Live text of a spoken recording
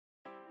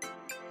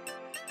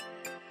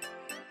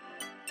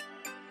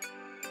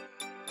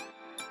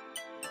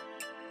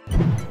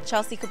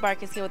Chelsea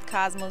Kabark is here with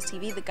Cosmos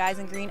TV. The guys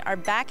in green are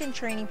back in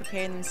training,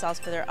 preparing themselves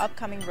for their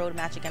upcoming road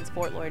match against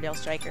Fort Lauderdale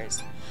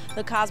Strikers.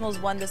 The Cosmos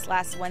won this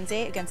last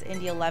Wednesday against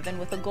India 11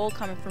 with a goal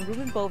coming from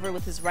Ruben Bover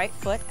with his right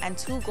foot and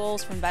 2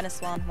 goals from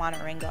Venezuelan Juan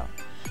Arango.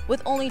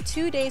 With only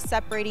 2 days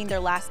separating their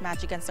last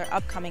match against their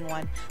upcoming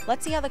one,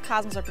 let's see how the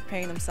Cosmos are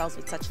preparing themselves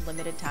with such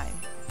limited time.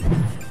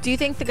 Do you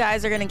think the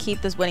guys are going to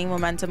keep this winning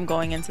momentum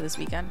going into this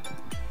weekend?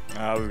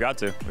 We've got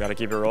to. We've got to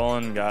keep it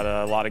rolling. Got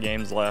a lot of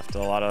games left, a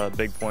lot of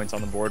big points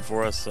on the board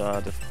for us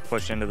to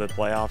push into the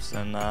playoffs.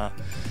 And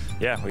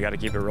yeah, we got to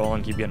keep it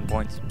rolling, keep getting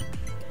points.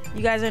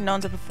 You guys are known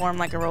to perform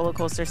like a roller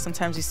coaster.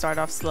 Sometimes we start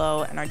off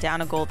slow and are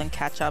down a goal, then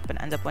catch up and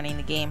end up winning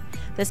the game.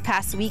 This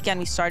past weekend,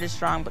 we started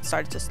strong, but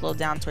started to slow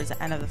down towards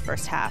the end of the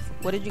first half.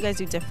 What did you guys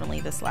do differently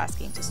this last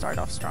game to start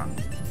off strong?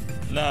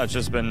 No, it's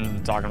just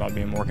been talking about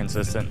being more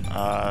consistent.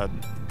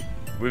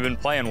 We've been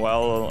playing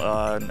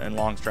well in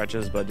long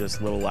stretches, but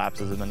just little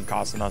lapses have been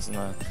costing us in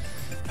the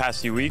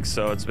past few weeks,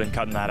 so it's been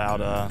cutting that out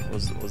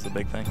was the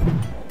big thing.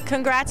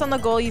 Congrats on the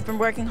goal. You've been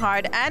working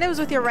hard, and it was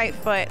with your right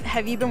foot.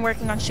 Have you been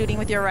working on shooting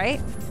with your right?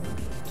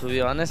 To be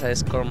honest, I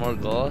scored more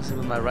goals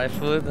with my right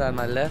foot than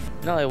my left.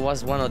 No, it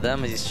was one of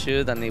them. I just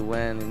shoot and it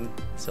went in,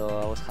 so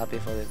I was happy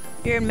for it.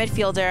 You're a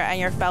midfielder, and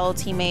your fellow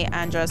teammate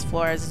Andres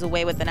Flores is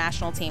away with the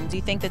national team. Do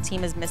you think the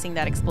team is missing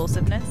that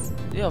explosiveness?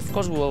 Yeah, of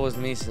course we always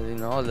miss,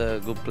 all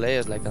the good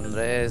players like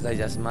Andres, like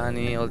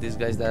Yasmani, all these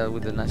guys that are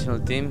with the national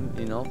team,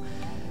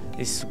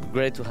 It's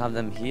great to have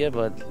them here,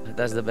 but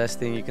that's the best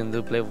thing you can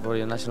do, play for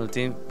your national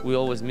team. We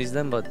always miss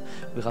them, but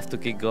we have to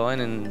keep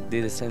going and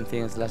do the same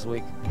thing as last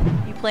week.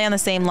 You play on the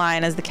same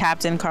line as the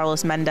captain,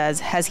 Carlos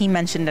Mendez. Has he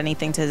mentioned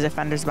anything to his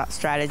defenders about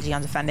strategy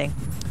on defending?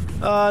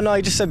 No,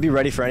 he just said be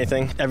ready for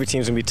anything. Every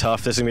team's going to be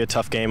tough. This is going to be a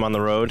tough game on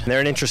the road. They're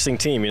an interesting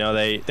team.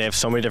 They have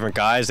so many different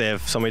guys. They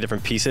have so many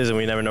different pieces, and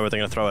we never know what they're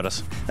going to throw at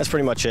us. That's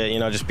pretty much it.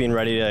 Just being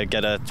ready to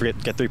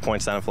get 3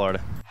 points down in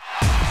Florida.